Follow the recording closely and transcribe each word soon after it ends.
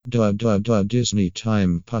Disney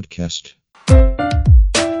Time Podcast.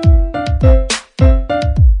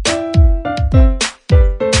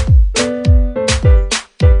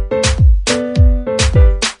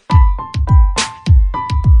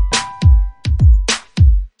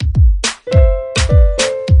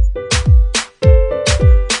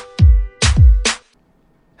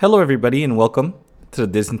 Hello, everybody, and welcome to the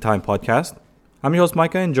Disney Time Podcast. I'm your host,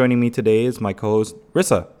 Micah, and joining me today is my co-host,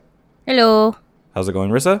 Rissa. Hello. How's it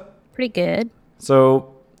going, Rissa? Pretty good.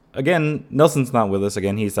 So, again, Nelson's not with us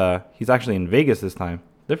again. He's actually in Vegas this time.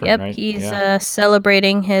 Different, right? He's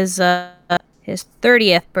celebrating his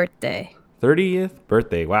 30th birthday. 30th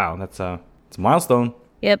birthday. Wow, it's a milestone.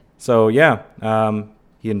 Yep. So, yeah,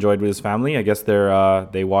 he enjoyed with his family. I guess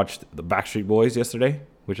they watched the Backstreet Boys yesterday,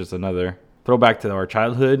 which is another throwback to our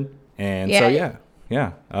childhood. And so, yeah.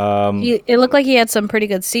 It looked like he had some pretty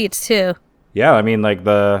good seats, too. Yeah, I mean, like,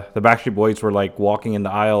 the Backstreet Boys were, like, walking in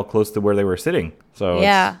the aisle close to where they were sitting. So,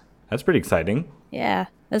 yeah, that's pretty exciting. Yeah,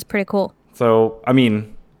 that's pretty cool. So, I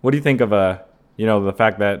mean, what do you think of, the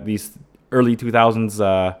fact that these early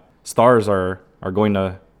 2000s stars are going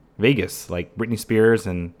to Vegas, like Britney Spears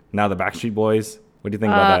and now the Backstreet Boys? What do you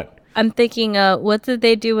think about that? I'm thinking, what did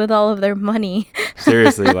they do with all of their money?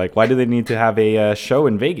 Seriously, like, why do they need to have a show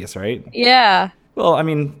in Vegas, right? Yeah. Well, I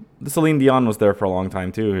mean, Celine Dion was there for a long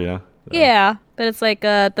time, too, you know? So. Yeah, but it's like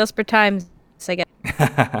desperate times, I guess.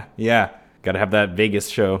 Yeah, gotta have that Vegas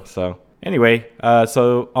show. So anyway,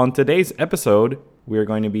 so on today's episode, we're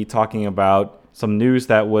going to be talking about some news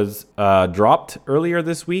that was dropped earlier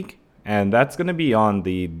this week, and that's going to be on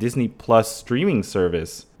the Disney Plus streaming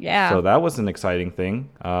service. Yeah. So that was an exciting thing.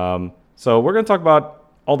 So we're going to talk about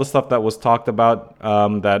all the stuff that was talked about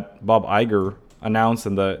that Bob Iger announced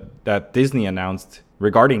and that Disney announced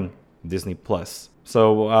regarding Disney Plus.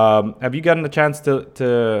 So have you gotten a chance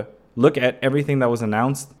to look at everything that was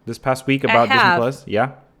announced this past week about Disney Plus?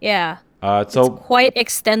 Yeah? Yeah. It's quite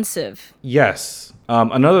extensive. Yes.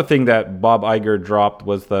 Another thing that Bob Iger dropped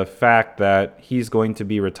was the fact that he's going to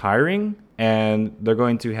be retiring and they're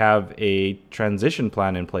going to have a transition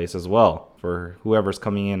plan in place as well for whoever's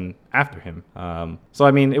coming in after him. So,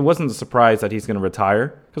 I mean, it wasn't a surprise that he's going to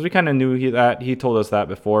retire because we kind of knew that he told us that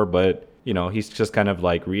before, but you know, he's just kind of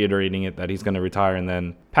like reiterating it that he's going to retire and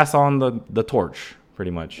then pass on the torch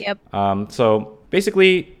pretty much. Yep. So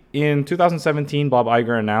basically in 2017, Bob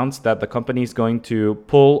Iger announced that the company is going to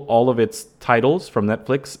pull all of its titles from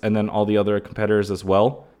Netflix and then all the other competitors as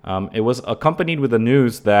well. It was accompanied with the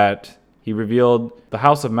news that he revealed the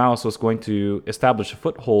House of Mouse was going to establish a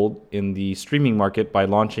foothold in the streaming market by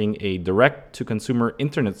launching a direct-to-consumer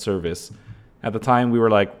internet service. At the time, we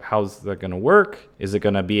were like, how's that going to work? Is it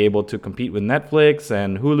going to be able to compete with Netflix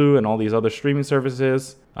and Hulu and all these other streaming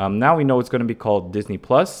services? Now we know it's going to be called Disney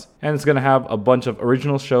Plus, and it's going to have a bunch of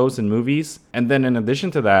original shows and movies. And then in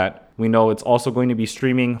addition to that, we know it's also going to be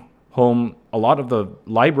streaming home a lot of the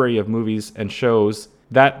library of movies and shows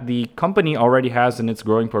that the company already has in its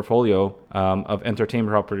growing portfolio of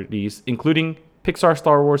entertainment properties, including Pixar,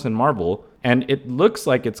 Star Wars, and Marvel. And it looks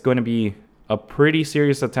like it's going to be a pretty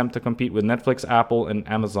serious attempt to compete with Netflix, Apple, and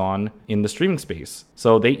Amazon in the streaming space.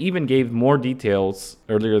 So they even gave more details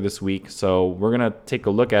earlier this week. So we're going to take a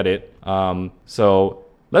look at it. So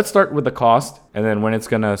let's start with the cost and then when it's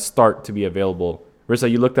going to start to be available.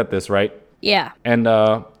 Rissa, you looked at this, right? Yeah. And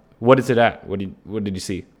what is it at? What did you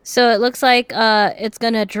see? So it looks like it's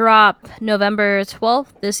going to drop November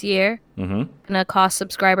 12th this year. Mm-hmm. Going to cost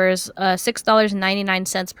subscribers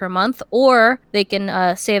 $6.99 per month, or they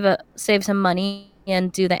can save some money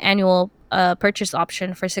and do the annual purchase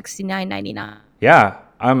option for $69.99. Yeah,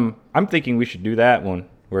 I'm thinking we should do that one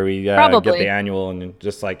where we get the annual and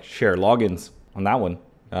just like share logins on that one.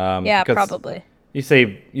 Yeah, probably. You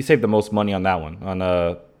save the most money on that one on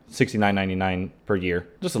 $69.99 per year,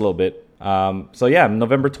 just a little bit. So yeah,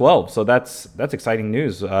 November 12th. So that's exciting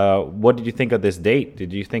news. What did you think of this date?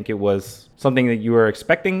 Did you think it was something that you were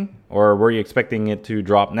expecting, or were you expecting it to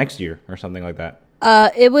drop next year or something like that?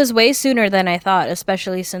 It was way sooner than I thought,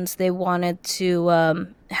 especially since they wanted to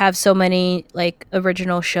have so many like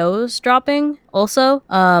original shows dropping also.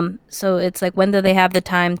 So it's like, when do they have the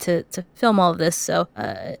time to film all of this? So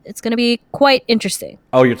it's going to be quite interesting.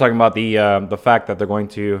 Oh, you're talking about the fact that they're going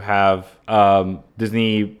to have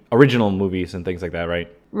Disney original movies and things like that,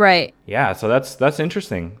 right? Right. Yeah, so that's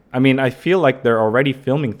interesting. I mean, I feel like they're already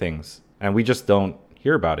filming things and we just don't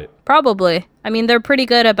hear about it. Probably. I mean, they're pretty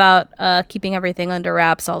good about keeping everything under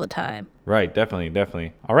wraps all the time. Right,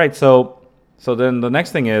 definitely. All right, so then the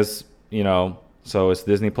next thing is, so is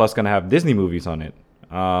Disney Plus going to have Disney movies on it?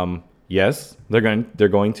 Yes, they're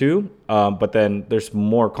going to. But then there's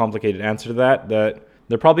more complicated answer to that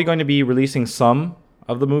They're probably going to be releasing some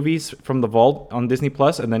of the movies from the vault on Disney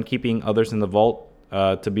Plus, and then keeping others in the vault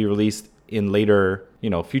to be released in later,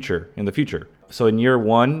 in the future. So in year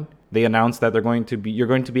one, they announced that you're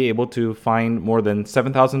going to be able to find more than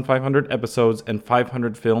 7,500 episodes and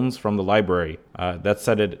 500 films from the library. There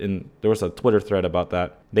was a Twitter thread about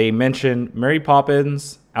that. They mentioned Mary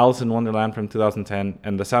Poppins, Alice in Wonderland from 2010,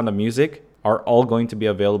 and The Sound of Music are all going to be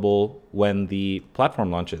available when the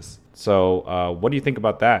platform launches. So what do you think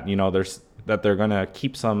about that? They're going to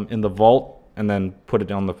keep some in the vault and then put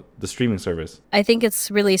it on the streaming service. I think it's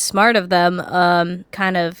really smart of them,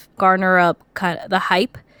 kind of garner up kind of the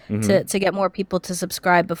hype to get more people to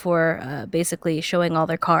subscribe before basically showing all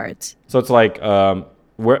their cards. So it's like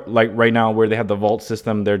right now where they have the vault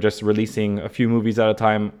system, they're just releasing a few movies at a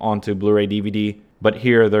time onto Blu-ray DVD. But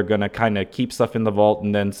here they're going to kind of keep stuff in the vault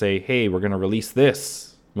and then say, hey, we're going to release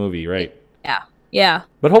this movie, right? Yeah.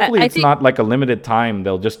 But hopefully it's not like a limited time.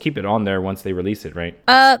 They'll just keep it on there once they release it, right?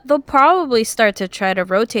 They'll probably start to try to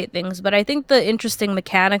rotate things, but I think the interesting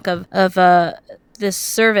mechanic of this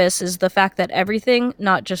service is the fact that everything,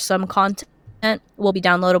 not just some content, will be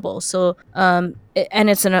downloadable. So and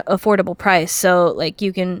it's an affordable price. So like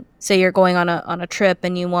you can say you're going on a trip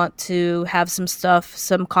and you want to have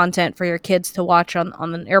some content for your kids to watch on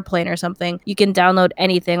an airplane or something. You can download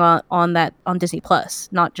anything on Disney Plus,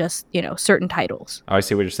 not just certain titles. I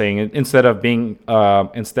see what you're saying. Instead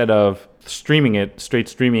of streaming it straight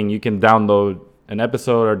streaming, you can download an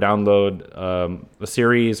episode or download a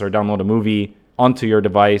series or download a movie onto your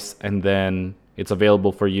device, and then it's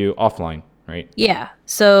available for you offline. Right? Yeah.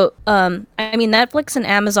 So, Netflix and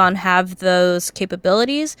Amazon have those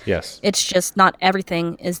capabilities. Yes. It's just not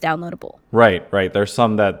everything is downloadable. Right. There's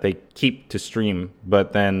some that they keep to stream,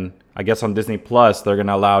 but then I guess on Disney Plus, they're going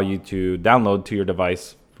to allow you to download to your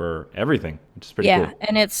device for everything, which is pretty cool. Yeah,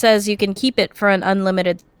 and it says you can keep it for an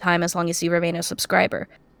unlimited time as long as you remain a subscriber.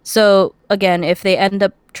 So, again, if they end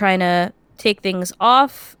up trying to take things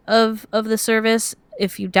off of the service,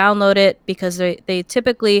 if you download it, because they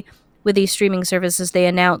typically... with these streaming services, they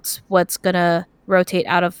announce what's gonna rotate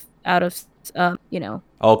out of come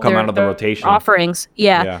out of the rotation offerings.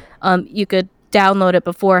 Yeah. You could download it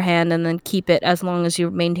beforehand and then keep it as long as you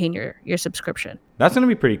maintain your subscription. That's gonna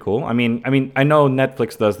be pretty cool. I mean, I know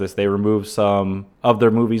Netflix does this. They remove some of their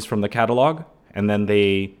movies from the catalog, and then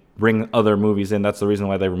they bring other movies in. That's the reason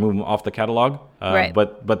why they remove them off the catalog. Right.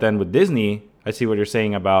 But then with Disney, I see what you're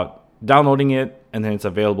saying about downloading it and then it's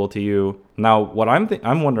available to you. Now, what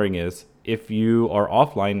I'm wondering is if you are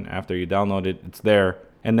offline after you download it, it's there,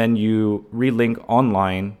 and then you relink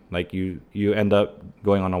online, like you end up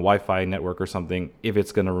going on a Wi-Fi network or something, if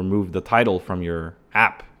it's going to remove the title from your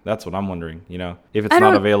app. That's what I'm wondering, if it's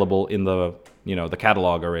not available in the, the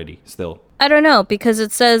catalog already still. I don't know, because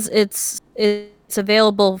it says it's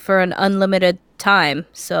available for an unlimited time.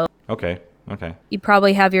 So Okay. You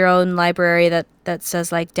probably have your own library that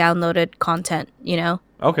says like downloaded content,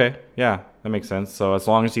 Okay, yeah, that makes sense. So as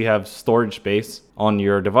long as you have storage space on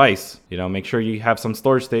your device, make sure you have some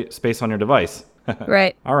storage space on your device.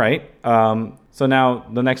 Right. All right. So now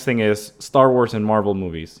the next thing is Star Wars and Marvel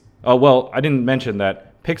movies. Oh, well, I didn't mention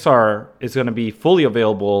that Pixar is going to be fully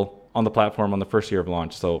available on the platform on the first year of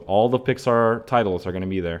launch. So all the Pixar titles are going to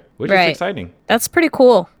be there, which is exciting. That's pretty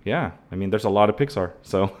cool. Yeah. I mean, there's a lot of Pixar.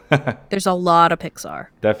 So there's a lot of Pixar.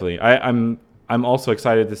 Definitely. I'm also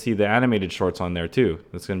excited to see the animated shorts on there too.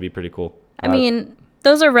 That's going to be pretty cool. I mean,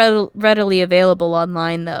 those are readily available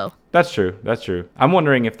online though. That's true. I'm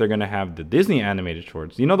wondering if they're going to have the Disney animated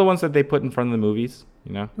shorts. The ones that they put in front of the movies,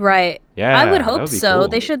 Right. Yeah. I would hope so.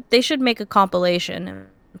 Cool. They should make a compilation and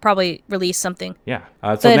probably release something. Yeah.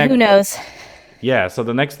 But who knows? Yeah. So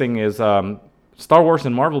the next thing is Star Wars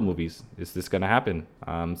and Marvel movies. Is this going to happen?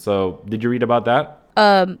 So did you read about that?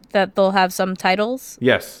 That they'll have some titles?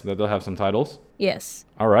 Yes, that they'll have some titles. Yes.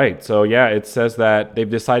 All right. So yeah, it says that they've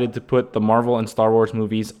decided to put the Marvel and Star Wars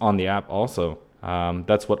movies on the app also.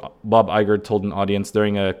 That's what Bob Iger told an audience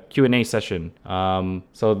during a Q&A session.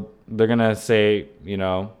 So they're going to say,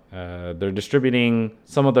 they're distributing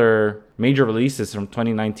some of their major releases from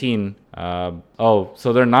 2019. So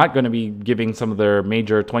they're not going to be giving some of their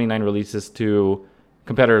major 29 releases to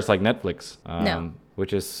competitors like Netflix. No.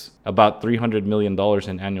 Which is about $300 million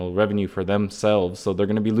in annual revenue for themselves. So they're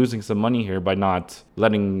going to be losing some money here by not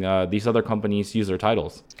letting these other companies use their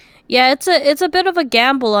titles. Yeah, it's a bit of a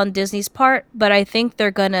gamble on Disney's part, but I think they're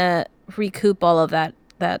going to recoup all of that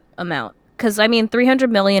amount. Because, $300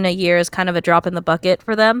 million a year is kind of a drop in the bucket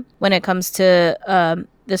for them when it comes to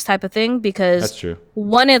this type of thing. Because, that's true.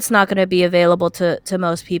 One, it's not going to be available to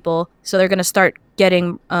most people. So they're going to start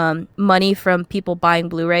getting money from people buying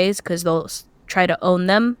Blu-rays because they'll try to own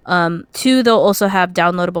them. Two, they'll also have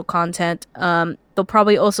downloadable content. They'll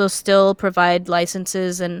probably also still provide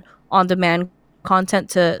licenses and on-demand content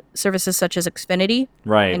to services such as Xfinity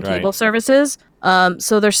and cable services.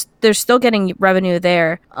 So they're still getting revenue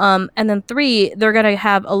there. And then three, they're gonna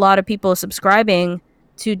have a lot of people subscribing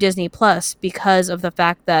to Disney Plus because of the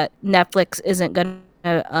fact that Netflix isn't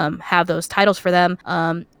gonna have those titles for them.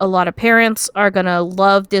 A lot of parents are gonna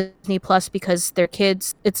love Disney Plus because their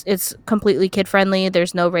kids, it's completely kid friendly.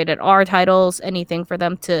 There's no rated R titles, anything for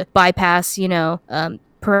them to bypass,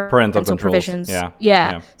 parental provisions.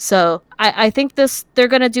 Yeah. So I think they're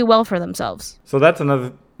gonna do well for themselves. So that's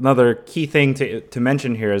another key thing to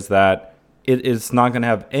mention here is that it is not going to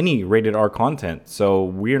have any rated R content. So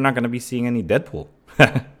we're not going to be seeing any Deadpool,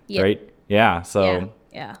 right? Yeah. So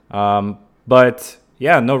but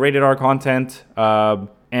yeah, no rated R content.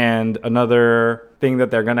 And another thing that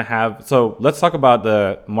they're going to have. So let's talk about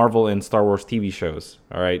the Marvel and Star Wars TV shows.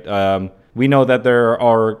 All right. We know that there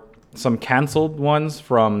are some canceled ones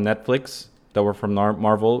from Netflix that were from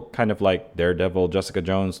Marvel, kind of like Daredevil, Jessica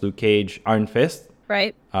Jones, Luke Cage, Iron Fist.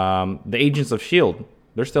 Right. The Agents of S.H.I.E.L.D.,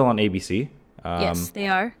 they're still on ABC. Yes, they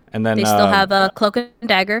are. And then they still have Cloak and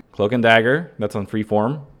Dagger. Cloak and Dagger, that's on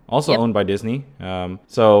Freeform, also owned by Disney.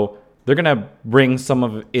 So they're going to bring some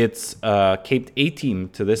of its Caped A-Team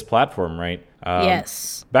to this platform, right?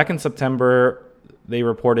 Yes. Back in September, they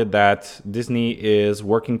reported that Disney is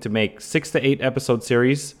working to make 6 to 8 episode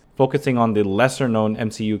series focusing on the lesser-known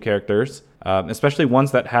MCU characters, especially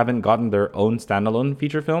ones that haven't gotten their own standalone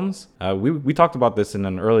feature films. We talked about this in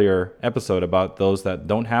an earlier episode about those that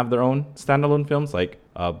don't have their own standalone films, like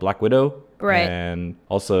Black Widow, right, and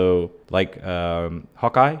also like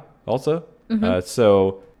Hawkeye also. Mm-hmm.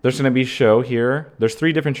 So there's going to be a show here. There's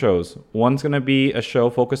 3 different shows. One's going to be a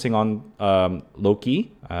show focusing on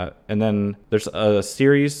Loki, and then there's a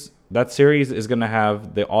series. That series is going to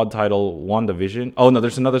have the odd title WandaVision. Oh, no,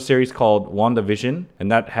 there's another series called WandaVision, and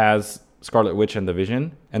that has Scarlet Witch and the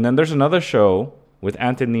Vision. And then there's another show with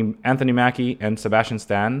Anthony Mackie and Sebastian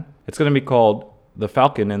Stan. It's going to be called The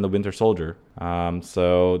Falcon and the Winter Soldier.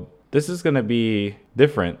 So this is going to be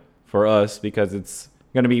different for us because it's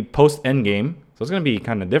going to be post-Endgame. So it's going to be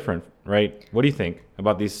kind of different, right? What do you think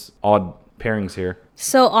about these odd pairings here?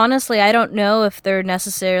 So honestly, I don't know if they're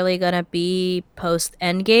necessarily going to be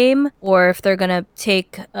post-Endgame or if they're going to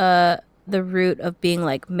take the route of being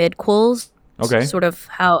like mid-quels. Okay. Sort of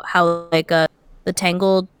how like the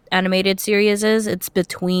Tangled animated series is. It's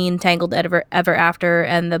between Tangled Ever After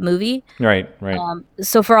and the movie. Right.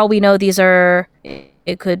 So for all we know,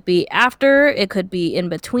 it could be after, it could be in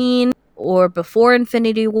between, or before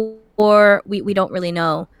Infinity War. We don't really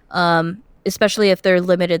know, especially if they're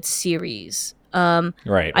limited series.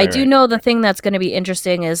 I do know the thing that's going to be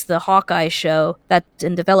interesting is the Hawkeye show that's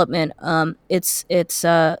in development. It's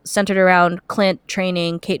centered around Clint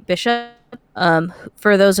training Kate Bishop.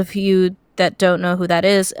 For those of you that don't know who that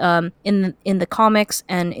is, in the comics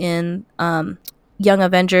and in Young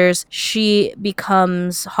Avengers, she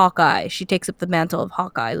becomes Hawkeye. She takes up the mantle of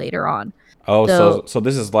Hawkeye later on. Oh, so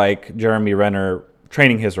this is like Jeremy Renner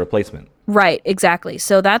training his replacement. Right, exactly.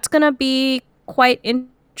 So that's going to be quite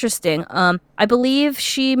interesting. I believe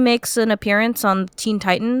she makes an appearance on Teen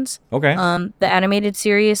Titans. Okay. The animated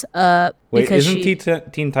series. Wait,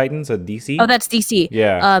 isn't Teen Titans a DC? Oh, that's DC.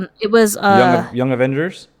 Yeah. It was Young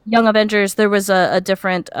Avengers. Young Avengers. There was a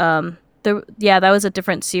different. That was a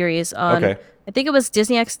different series on. Okay. I think it was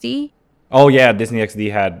Disney XD. Oh yeah, Disney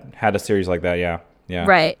XD had a series like that. Yeah.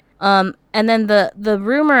 Right. And then the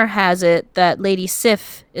rumor has it that Lady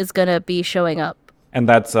Sif is gonna be showing up. And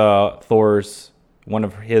that's Thor's one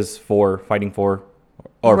of his 4 fighting for,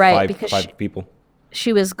 or right, five people.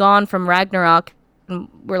 She was gone from Ragnarok. And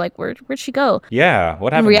we're like, where'd she go? Yeah,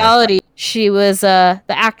 what happened? In reality, she was the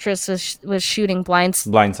actress was shooting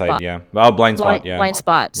Blindside, yeah. Well, Blind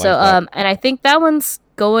Spot. So and I think that one's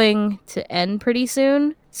going to end pretty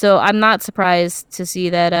soon. So I'm not surprised to see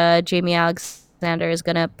that Jamie Alexander is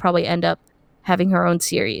gonna probably end up having her own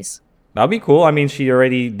series. That'd be cool. I mean, she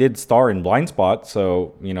already did star in Blind Spot,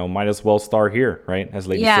 so might as well star here, right? As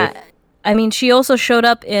Lady Sif. I mean, she also showed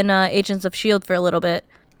up in Agents of S.H.I.E.L.D. for a little bit.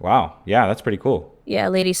 Wow, yeah, that's pretty cool. Yeah,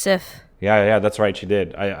 Lady Sif. Yeah, that's right. She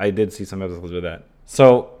did. I did see some episodes of that.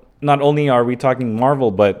 So not only are we talking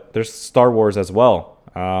Marvel, but there's Star Wars as well.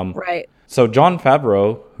 Right. So Jon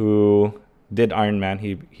Favreau, who did Iron Man,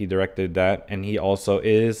 he directed that, and he also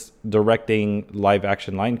is directing live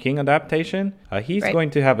action Lion King adaptation. He's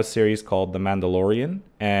going to have a series called The Mandalorian,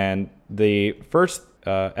 and the first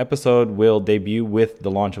episode will debut with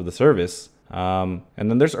the launch of the service. And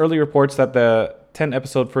then there's early reports that the 10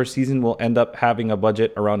 episode first season will end up having a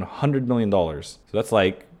budget around $100 million. So that's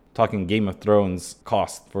like talking Game of Thrones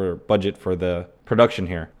cost for budget for the production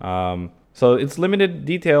here. So it's limited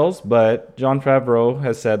details, but Jon Favreau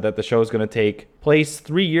has said that the show is going to take place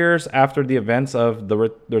 3 years after the events of the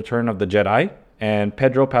Return of the Jedi. And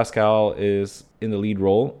Pedro Pascal is in the lead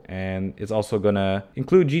role, and it's also going to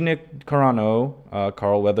include Gina Carano,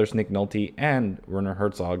 Carl Weathers, Nick Nolte, and Werner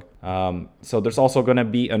Herzog. So there's also going to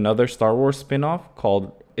be another Star Wars spin-off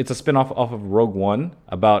called... It's a spin-off off of Rogue One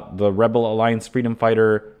about the Rebel Alliance freedom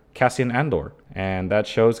fighter Cassian Andor. And that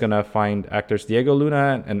show is going to find actors Diego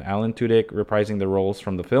Luna and Alan Tudyk reprising their roles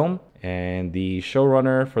from the film. And the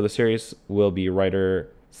showrunner for the series will be writer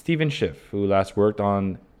Stephen Schiff, who last worked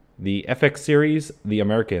on the FX series The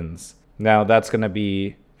Americans. Now that's going to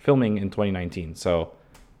be filming in 2019. So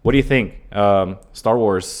what do you think? Star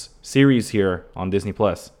Wars series here on Disney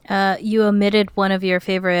Plus. You omitted one of your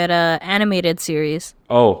favorite animated series.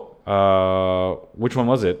 Which one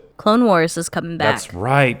was it? Clone Wars is coming back. That's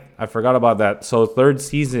right. I forgot about that. So third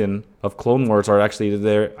season of Clone Wars are actually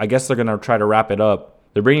there. I guess they're going to try to wrap it up.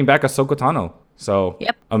 They're bringing back Ahsoka Tano. So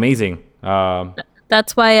Yep. Amazing.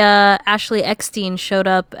 That's why Ashley Eckstein showed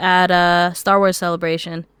up at Star Wars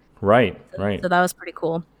Celebration. Right. So that was pretty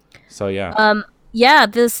cool. So yeah.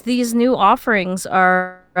 These new offerings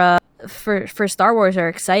are for Star Wars are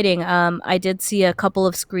exciting. I did see a couple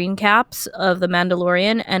of screen caps of The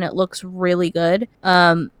Mandalorian, and it looks really good.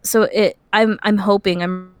 I'm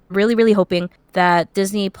really, really hoping that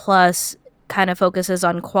Disney Plus kind of focuses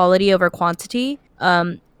on quality over quantity,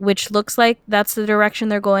 which looks like that's the direction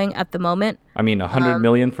they're going at the moment. I mean, 100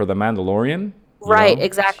 million for The Mandalorian? Right,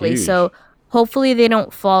 exactly. Huge. So hopefully they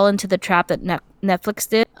don't fall into the trap that Netflix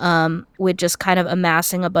did with just kind of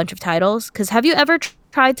amassing a bunch of titles. Because have you ever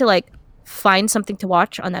tried to like find something to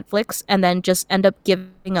watch on Netflix and then just end up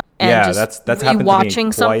giving up and just that's happened to me watching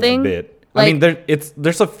quite something? a bit. Like, I mean,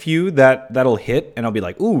 there's a few that'll hit, and I'll be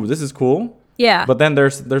like, "Ooh, this is cool." Yeah. But then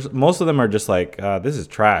there's most of them are just like, "This is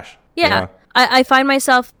trash." Yeah. You know? I find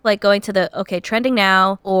myself like going to the trending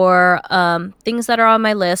now or things that are on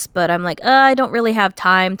my list, but I'm like, I don't really have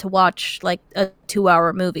time to watch like a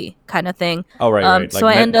 2-hour movie kind of thing. Oh right. Like so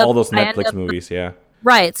I end up all those I end Netflix up- movies, yeah.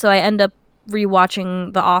 Right. So I end up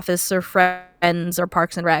rewatching The Office or Friends or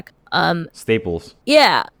Parks and Rec. Staples.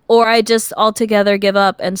 Yeah. Or I just altogether give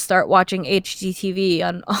up and start watching HGTV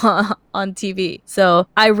on TV. So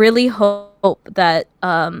I really hope that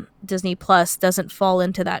Disney Plus doesn't fall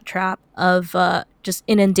into that trap of just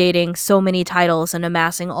inundating so many titles and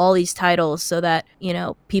amassing all these titles so that,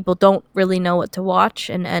 people don't really know what to watch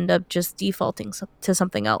and end up just defaulting to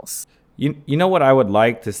something else. You know what I would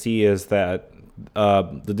like to see is that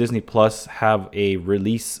the Disney Plus have a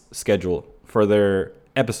release schedule for their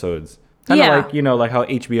episodes. Kind of like how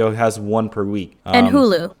HBO has one per week. And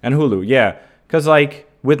Hulu. And Hulu, yeah. Because like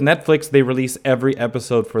with Netflix, they release every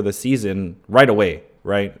episode for the season right away,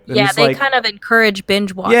 right? And Yeah, it's they like, kind of encourage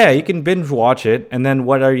binge watching. yeah, you can binge watch it, and then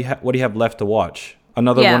what do you have left to watch?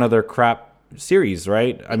 Another Yeah. one of their crap series,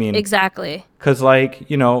 right? I mean, Exactly. because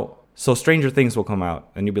so Stranger Things will come out,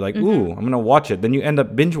 and you'll be like, Mm-hmm. ooh, I'm gonna watch it. Then you end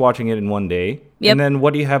up binge watching it in one day, Yep. and then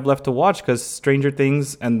what do you have left to watch? Because Stranger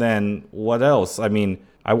Things, and then what else? I mean,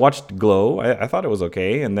 I watched Glow. I thought it was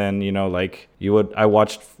okay, and then I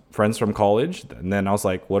watched Friends from College, and then I was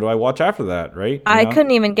like, what do I watch after that, right? I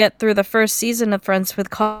couldn't even get through the first season of Friends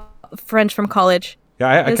Friends from College. Yeah,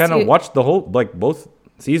 I Yes, kind of you- watched the whole both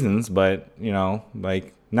seasons, but now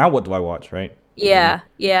what do I watch, right?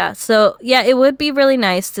 Yeah. So yeah, it would be really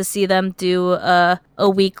nice to see them do a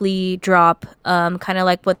weekly drop, kind of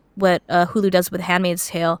like what Hulu does with Handmaid's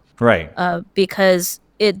Tale, Right. because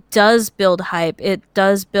it does build hype. It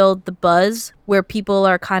does build the buzz where people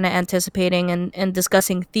are kind of anticipating and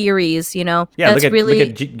discussing theories. Yeah, That's look really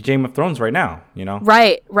at Game of Thrones right now.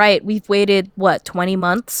 right. We've waited 20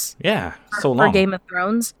 months Yeah, so for long. Game of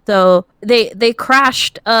Thrones. So they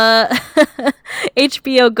crashed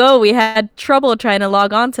HBO Go. We had trouble trying to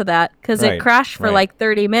log on to that because Right, it crashed for right. like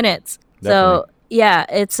 30 minutes. Definitely. So yeah,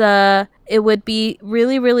 it would be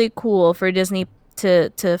really, really cool for Disney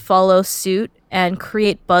to follow suit and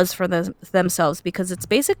create buzz for themselves, because it's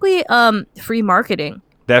basically free marketing.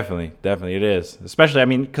 Definitely it is. Especially, I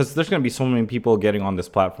mean, because there's gonna be so many people getting on this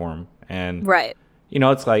platform, and Right.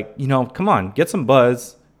 it's like, come on, get some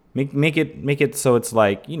buzz, make it so it's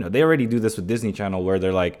like, they already do this with Disney Channel, where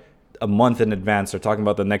they're like a month in advance they're talking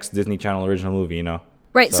about the next Disney Channel original movie.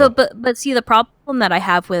 Right. So, but see, the problem that I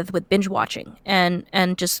have with binge watching and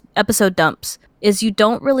just episode dumps is you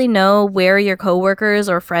don't really know where your coworkers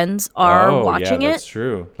or friends are Oh, yeah, watching that's it.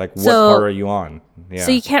 true. Like, what part So are you on? Yeah.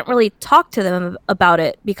 so you can't really talk to them about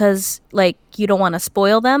it because like you don't want to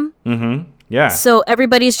spoil them. Yeah. So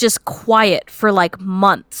everybody's just quiet for like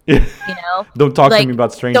months, you know? Don't talk to Like, me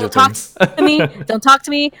about Stranger don't talk Things. to me. Don't talk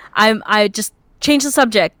to me. I just change the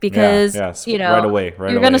subject because yeah, you know right away, right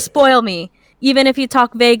you're away. gonna spoil me. Even if you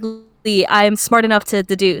talk vaguely, I'm smart enough to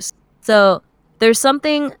deduce. So there's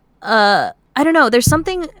something I don't know. There's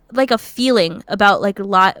something like a feeling about like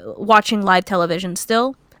watching live television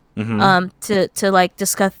still. To like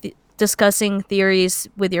discussing theories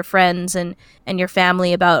with your friends and your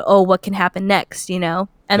family about what can happen next, you know,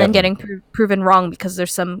 and then getting proven wrong because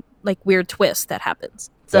there's some like weird twist that happens.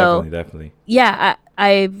 So Definitely. yeah,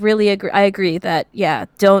 I really agree. I agree that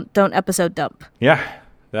don't episode dump. Yeah.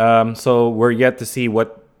 So we're yet to see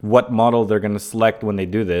what model they're gonna select when they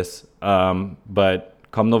do this. But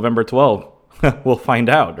come November 12th, we'll find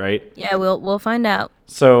out, right? Yeah, we'll find out.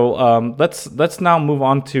 So let's now move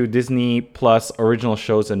on to Disney Plus original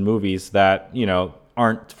shows and movies that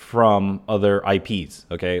aren't from other IPs.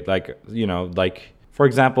 Okay, like for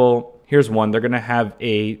example, here's one. They're gonna have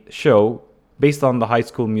a show based on the High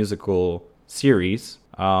School Musical series,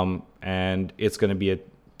 and it's gonna be a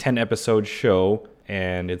 10-episode show,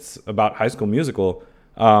 and it's about High School Musical.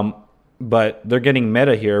 But they're getting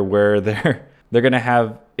meta here, where they're gonna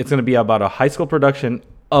have it's gonna be about a high school production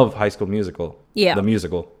of High School Musical. Yeah. The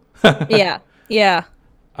musical. Yeah.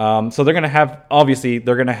 So they're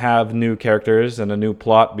gonna have new characters and a new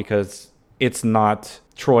plot because it's not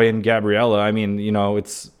Troy and Gabriella. I mean,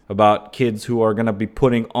 it's about kids who are gonna be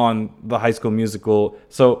putting on the High School Musical.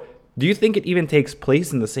 So do you think it even takes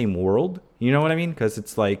place in the same world? You know what I mean? Because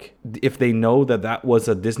it's like, if they know that was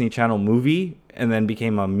a Disney Channel movie and then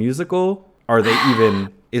became a musical, are they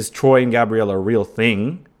even is Troy and Gabriella a real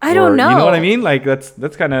thing? I don't know. You know what I mean? Like that's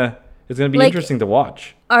kind of it's gonna be Like, interesting to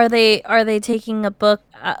watch. Are they taking a book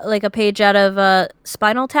like a page out of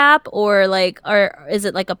Spinal Tap, or is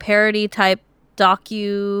it like a parody type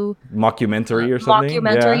Mockumentary or something?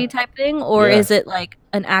 mockumentary Yeah. type thing, or Yeah. is it like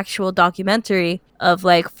an actual documentary of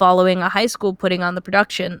like following a high school putting on the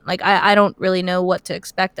production? Like I don't really know what to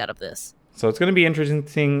expect out of this. So it's gonna be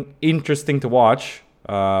interesting to watch.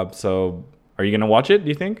 So are you gonna watch it? Do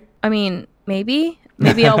you think? I mean, maybe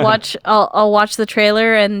I'll watch I'll watch the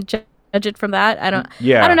trailer and judge it from that. I don't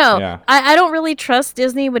know. Yeah. I don't really trust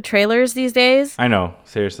Disney with trailers these days, I know,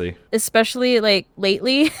 seriously. especially like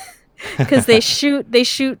lately, because they shoot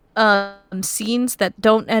scenes that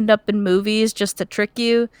don't end up in movies just to trick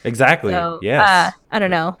you. Exactly. So Yes. I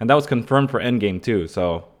don't know. And that was confirmed for Endgame too.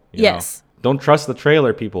 So Yes. don't trust the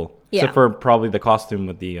trailer, people. Yeah. Except for probably the costume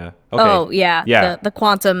with the okay. Oh yeah, Yeah. the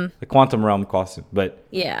quantum. The Quantum Realm costume. But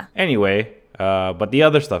Yeah, anyway, but the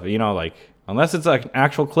other stuff, like unless it's an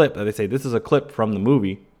actual clip that they say this is a clip from the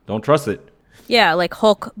movie, don't trust it. yeah, like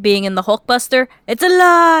Hulk being in the Hulkbuster. It's a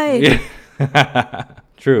lie.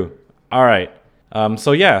 True. All right.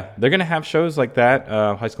 So yeah, they're gonna have shows like that.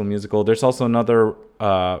 High School Musical. There's also another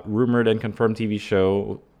rumored and confirmed TV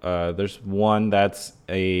show. There's one that's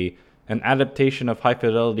an adaptation of High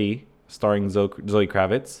Fidelity, starring Zoe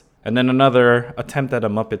Kravitz, and then another attempt at a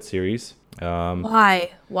Muppet series. Why?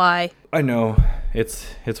 I know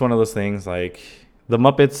it's one of those things, like the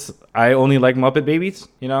Muppets. I only like Muppet Babies,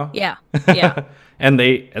 Yeah, yeah. and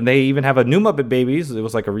they even have a new Muppet Babies. It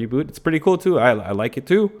was like a reboot. It's pretty cool too. I like it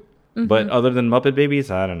too. But other than Muppet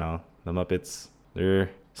Babies, I don't know. The Muppets, they're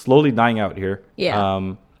slowly dying out here.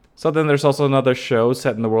 Yeah. So then there's also another show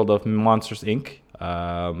set in the world of Monsters Inc.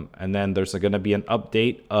 And then there's going to be an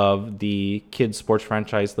update of the kids sports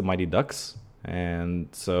franchise, The Mighty Ducks. And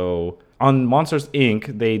so on Monsters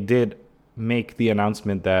Inc., they did make the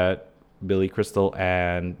announcement that Billy Crystal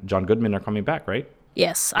and John Goodman are coming back, right?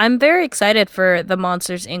 Yes, I'm very excited for the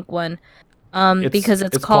Monsters Inc. one, because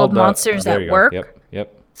it's called Monsters there at you go. Work.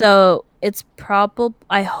 Yep. So it's probably,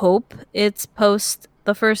 I hope it's post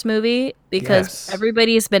the first movie, because Yes.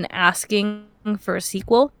 everybody's been asking for a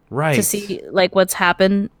sequel Right. to see like what's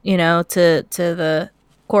happened, to the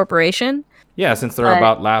corporation. Yeah, since they're But-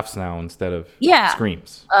 about laughs now instead of Yeah.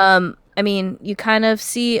 screams. I mean, you kind of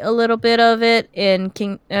see a little bit of it in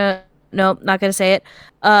King. No, not gonna say it.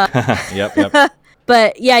 Yep.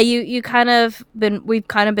 But yeah, we've kind of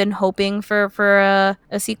been hoping for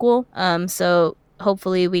a sequel. So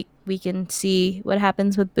hopefully we can see what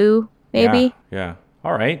happens with Boo. Maybe. Yeah.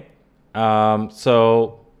 All right.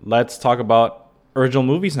 So let's talk about original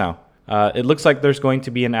movies now. It looks like there's going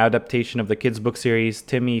to be an adaptation of the kids' book series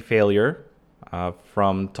Timmy Failure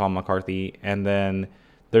from Tom McCarthy, and then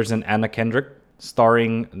There's an Anna Kendrick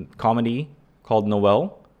starring comedy called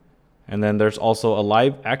Noelle. And then there's also a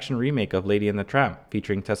live action remake of Lady and the Tramp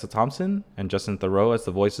featuring Tessa Thompson and Justin Theroux as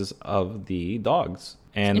the voices of the dogs.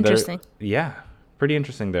 And Interesting. yeah, pretty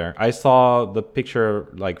interesting there. I saw the picture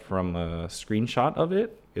like from a screenshot of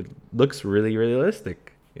it. It looks really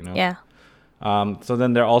realistic, you know? Yeah. So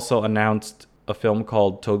then they also announced a film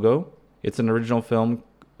called Togo. It's an original film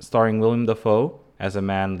starring Willem Dafoe as a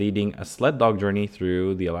man leading a sled dog journey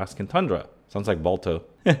through the Alaskan tundra. Sounds like Balto.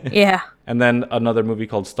 Yeah. And then another movie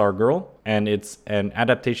called Stargirl, and it's an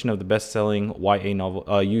adaptation of the best-selling YA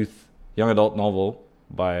novel, young adult novel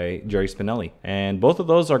by Jerry Spinelli. And both of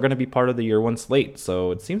those are going to be part of the year one slate.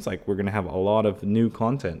 So it seems like we're going to have a lot of new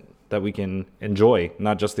content that we can enjoy,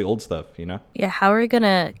 not just the old stuff, you know? Yeah. How are we going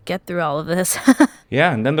to get through all of this?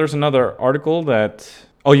 Yeah, and then there's another article that...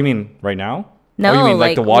 Oh, you mean right now? No, oh, you mean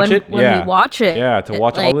like to watch it? When we watch it. Yeah, to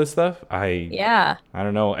watch like, all this stuff? Yeah. I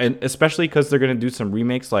don't know. And especially because they're going to do some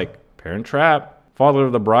remakes like Parent Trap, Father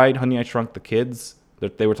of the Bride, Honey, I Shrunk the Kids.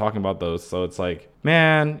 They were talking about those. So it's like,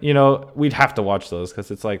 man, you know, we'd have to watch those because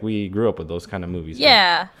it's like we grew up with those kind of movies.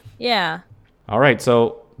 Yeah. Right? Yeah. All right.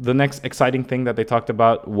 So the next exciting thing that they talked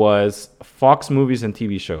about was Fox movies and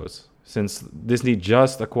TV shows. Since Disney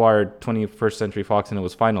just acquired 21st Century Fox and it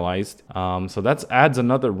was finalized. So that adds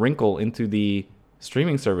another wrinkle into the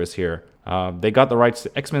streaming service here. They got the rights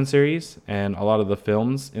to X-Men series and a lot of the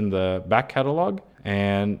films in the back catalog.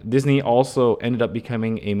 And Disney also ended up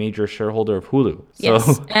becoming a major shareholder of Hulu.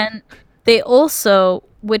 Yes, and they also,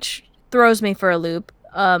 which throws me for a loop,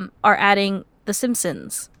 are adding The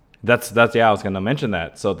Simpsons. That's yeah, I was going to mention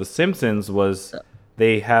that. So The Simpsons was...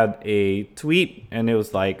 They had a tweet and it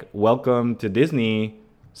was like, welcome to Disney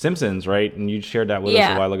Simpsons, right? And you shared that with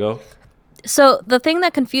us a while ago. So the thing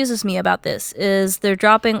that confuses me about this is they're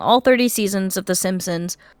dropping all 30 seasons of The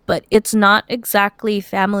Simpsons, but it's not exactly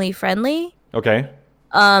family friendly. Okay.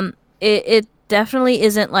 It definitely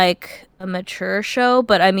isn't like a mature show,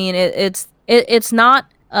 but I mean, it's not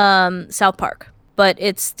South Park, but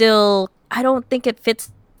it's still, I don't think it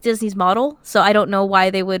fits Disney's model. So I don't know why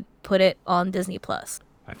they would put it on Disney Plus.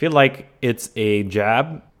 I feel like it's a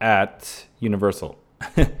jab at Universal.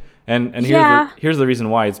 and here's the reason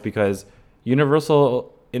why. It's because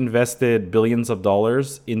Universal invested billions of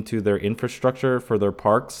dollars into their infrastructure for their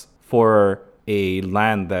parks for a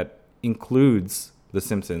land that includes The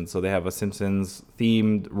Simpsons. So they have a Simpsons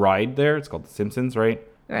themed ride there. It's called The Simpsons, right?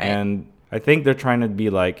 Right. And I think they're trying to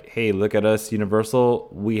be like, hey, look at us, Universal.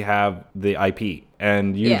 We have the IP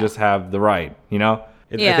and you just have the ride, you know?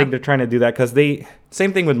 I think they're trying to do that because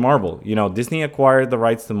same thing with Marvel. You know, Disney acquired the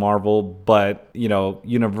rights to Marvel, but, you know,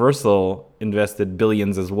 Universal invested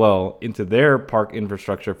billions as well into their park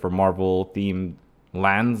infrastructure for Marvel-themed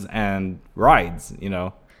lands and rides, you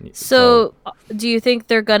know. So do you think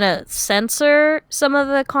they're going to censor some of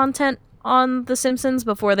the content on The Simpsons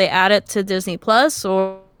before they add it to Disney Plus?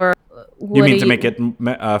 Or you mean to make it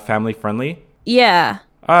family-friendly? Yeah.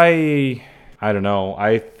 I don't know.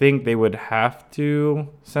 I think they would have to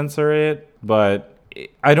censor it, but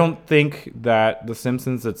I don't think that The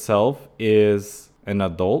Simpsons itself is an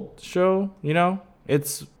adult show, you know?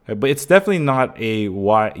 But it's definitely not a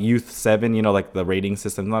Youth 7, you know, like the rating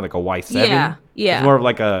system, not like a Y7. Yeah. It's more of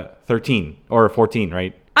like a 13 or a 14,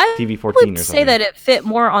 right? I TV 14 would or something. say that it fit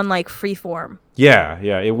more on like Freeform. Yeah,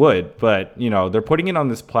 it would. But, you know, they're putting it on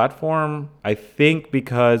this platform, I think,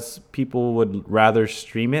 because people would rather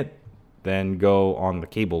stream it than go on the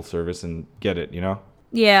cable service and get it, you know?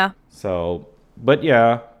 Yeah. So, but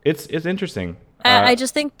yeah, it's interesting. I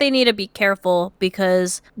just think they need to be careful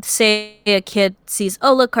because say a kid sees,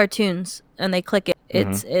 oh, look, cartoons, and they click it.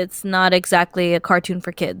 It's not exactly a cartoon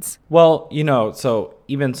for kids. Well, you know, so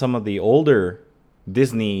even some of the older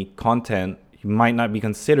Disney content might not be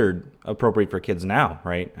considered appropriate for kids now,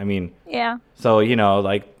 right? I mean, yeah. So, you know,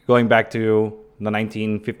 like going back to the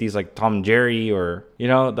 1950s, like Tom and Jerry, or, you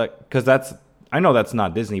know, because I know that's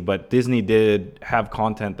not Disney, but Disney did have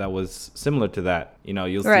content that was similar to that. You know,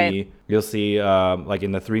 you'll see like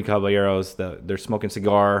in the Three Caballeros, they're smoking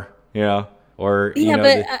cigar, you know, or you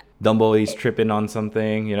know, Dumbo, he's tripping on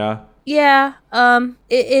something, you know. Yeah.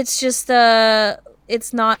 It's just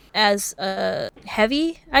it's not as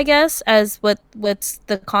heavy, I guess, as what's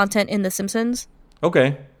the content in The Simpsons.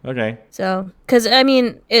 Okay. So, because I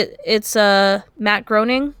mean, it's Matt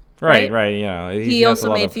Groening, right? Yeah, he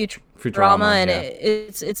also made Futurama, and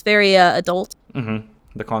it's very adult. Mm-hmm.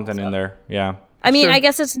 The content in there, yeah. I mean, I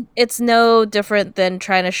guess it's no different than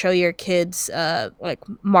trying to show your kids like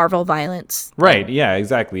Marvel violence. Right? Yeah,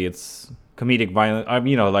 exactly. It's comedic violence.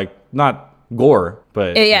 You know, like not gore,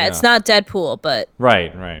 but yeah, it's not Deadpool, but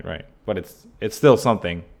right. but it's still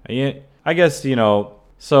something. I guess,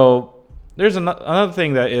 so there's another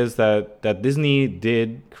thing that is that Disney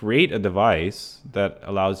did create a device that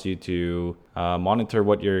allows you to monitor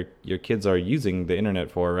what your kids are using the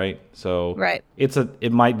internet for, right? So Right.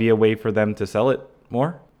 it might be a way for them to sell it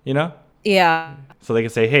more, Yeah. So they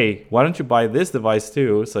can say, hey, why don't you buy this device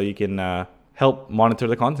too, so you can help monitor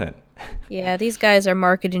the content. Yeah, these guys are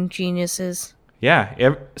marketing geniuses. Yeah,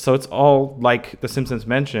 so it's all like The Simpsons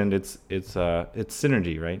mentioned. It's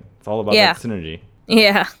synergy, right? It's all about Yeah. that synergy.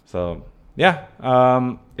 Yeah. So yeah,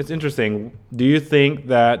 it's interesting. Do you think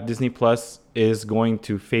that Disney Plus is going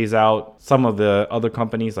to phase out some of the other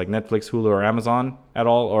companies like Netflix, Hulu, or Amazon at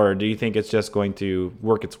all, or do you think it's just going to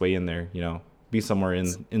work its way in there? Be somewhere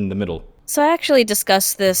in the middle. So I actually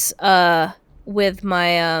discussed this with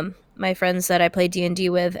my friends that I play D&D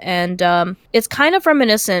with, and it's kind of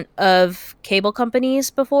reminiscent of cable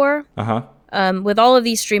companies before. Uh-huh. With all of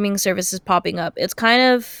these streaming services popping up, it's kind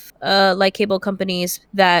of like cable companies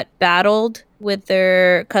that battled with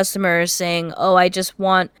their customers saying, oh, I just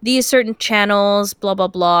want these certain channels, blah, blah,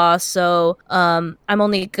 blah. So I'm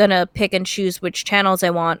only going to pick and choose which channels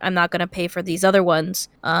I want. I'm not going to pay for these other ones.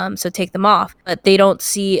 So take them off. But they don't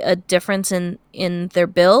see a difference in their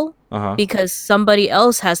bill Uh-huh. because somebody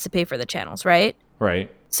else has to pay for the channels, right? Right.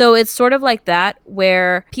 So it's sort of like that,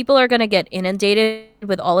 where people are going to get inundated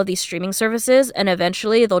with all of these streaming services, and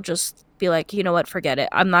eventually they'll just be like, you know what, forget it.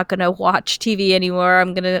 I'm not going to watch TV anymore.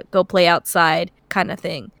 I'm going to go play outside, kind of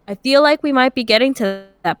thing. I feel like we might be getting to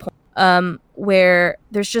that point where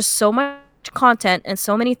there's just so much content and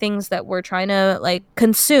so many things that we're trying to like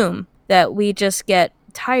consume that we just get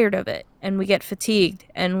tired of it and we get fatigued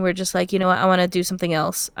and we're just like, you know what, I want to do something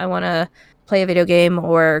else. I want to play a video game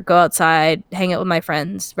or go outside, hang out with my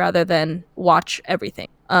friends rather than watch everything.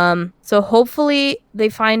 So hopefully they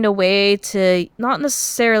find a way to not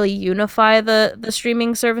necessarily unify the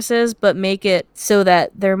streaming services, but make it so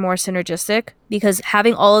that they're more synergistic, because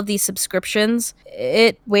having all of these subscriptions,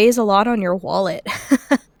 it weighs a lot on your wallet.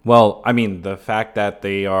 Well, I mean, the fact that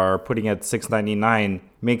they are putting it at $6.99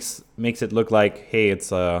 makes it look like, hey,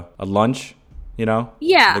 it's a lunch,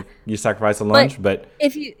 Yeah. Like you sacrifice a lunch, but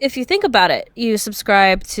if you think about it, you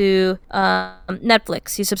subscribe to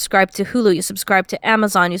Netflix, you subscribe to Hulu, you subscribe to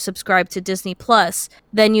Amazon, you subscribe to Disney Plus,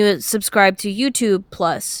 then you subscribe to YouTube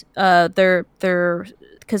Plus. They're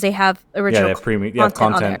because they have original yeah, premium,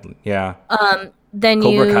 content on there. yeah. Then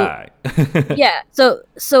Cobra you Kai. yeah. So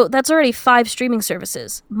that's already 5 streaming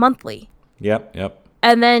services monthly. Yep.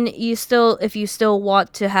 And then if you still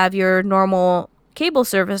want to have your normal cable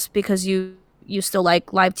service because you still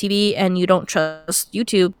like live TV and you don't trust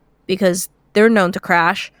YouTube because they're known to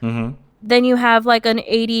crash, Mm-hmm. then you have like an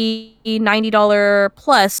 $80, $90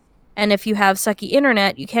 plus. And if you have sucky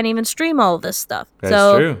internet, you can't even stream all of this stuff.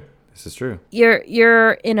 That's true. This is true.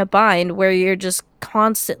 You're in a bind where you're just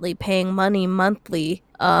constantly paying money monthly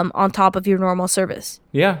on top of your normal service.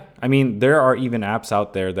 Yeah. I mean, there are even apps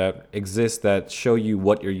out there that exist that show you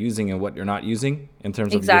what you're using and what you're not using in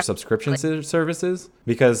terms of your subscription services,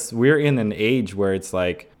 because we're in an age where it's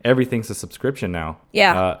like everything's a subscription now.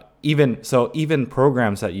 Yeah. Even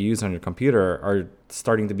programs that you use on your computer are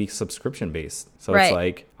starting to be subscription based. So Right. It's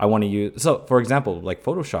like I want to use, so for example, like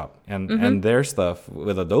Photoshop and their stuff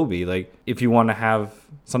with Adobe, like if you want to have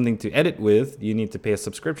something to edit with, you need to pay a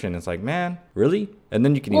subscription. It's like, man, really? And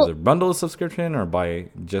then you can either bundle a subscription or buy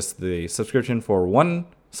just the subscription for one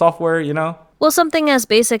software, Well, something as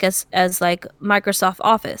basic as like Microsoft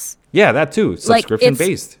Office. Yeah, that too. Like, Subscription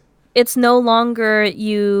based. It's no longer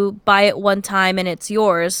you buy it one time and it's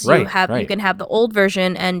yours. Right, You can have the old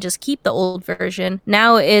version and just keep the old version.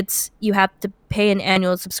 Now it's you have to pay an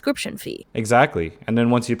annual subscription fee. Exactly. And then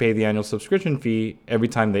once you pay the annual subscription fee, every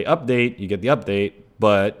time they update, you get the update.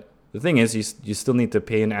 But the thing is, you still need to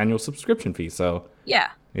pay an annual subscription fee. So Yeah.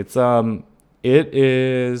 we're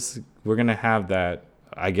going to have that,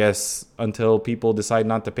 I guess, until people decide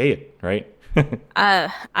not to pay it, right?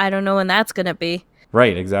 I don't know when that's gonna be.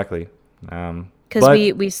 Right, exactly. Because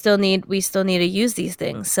we still need to use these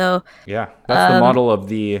things. So yeah, that's the model of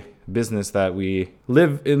the business that we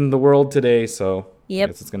live in the world today. So Yep.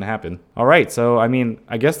 I guess it's gonna happen. All right. So I mean,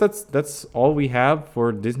 I guess that's all we have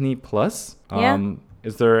for Disney Plus. Yeah.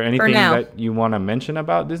 Is there anything now. that you want to mention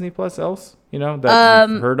about Disney Plus else? That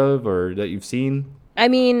you've heard of or that you've seen? I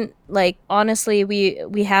mean, like, honestly,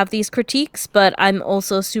 we have these critiques, but I'm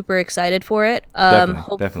also super excited for it.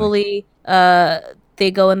 Hopefully,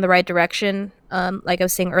 they go in the right direction. Like I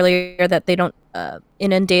was saying earlier, that they don't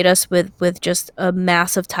inundate us with just a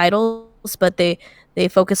mass of titles, but they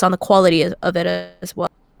focus on the quality of it as well.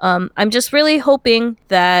 I'm just really hoping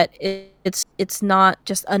that it's not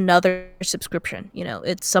just another subscription. You know,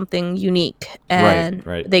 it's something unique, and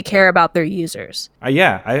Right. they care about their users.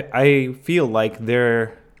 I feel like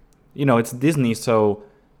they're, it's Disney, so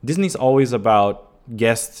Disney's always about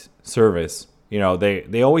guest service.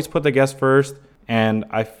 They always put the guest first, and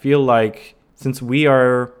I feel like since we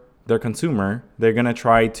are their consumer, they're gonna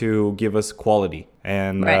try to give us quality,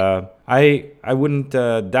 and Right. I wouldn't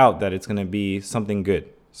doubt that it's gonna be something good.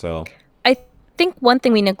 So I think one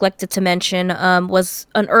thing we neglected to mention was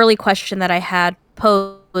an early question that I had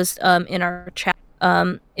posed in our chat.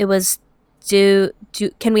 It was,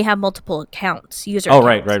 can we have multiple accounts, user oh,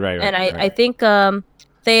 accounts? right. And I Right. think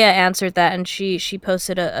Thea answered that, and she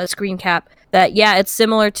posted a screen cap that, yeah, it's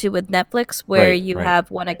similar to with Netflix, where Right, you right.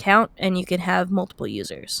 have one account and you can have multiple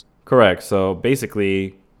users. Correct. So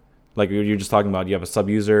basically, like you're just talking about, you have a sub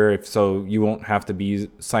user, if so you won't have to be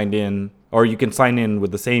signed in, or you can sign in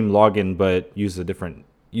with the same login but use a different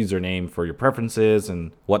username for your preferences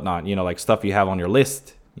and whatnot. Like stuff you have on your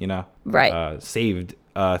list. Right. Saved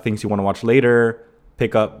things you want to watch later,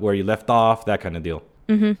 pick up where you left off, that kind of deal.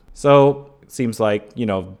 So it seems like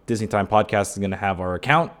Disney Time Podcast is gonna have our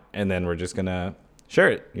account, and then we're just gonna share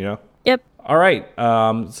it. Yep. All right.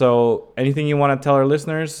 So anything you want to tell our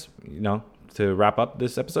listeners, to wrap up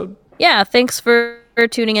this episode? Yeah, thanks for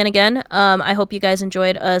tuning in again. I hope you guys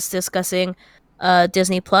enjoyed us discussing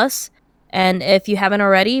Disney Plus. And if you haven't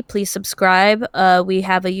already, please subscribe. We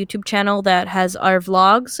have a YouTube channel that has our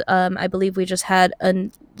vlogs. I believe we just had a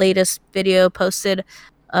latest video posted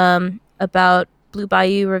about Blue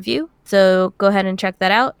Bayou review. So go ahead and check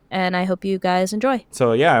that out. And I hope you guys enjoy.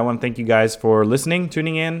 So yeah, I want to thank you guys for listening,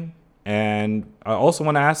 tuning in. And I also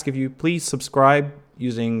want to ask if you please subscribe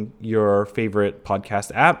using your favorite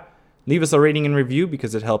podcast app. Leave us a rating and review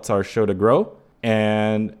because it helps our show to grow.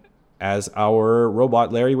 And as our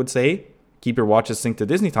robot Larry would say, keep your watches synced to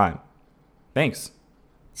Disney Time. Thanks.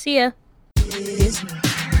 See ya.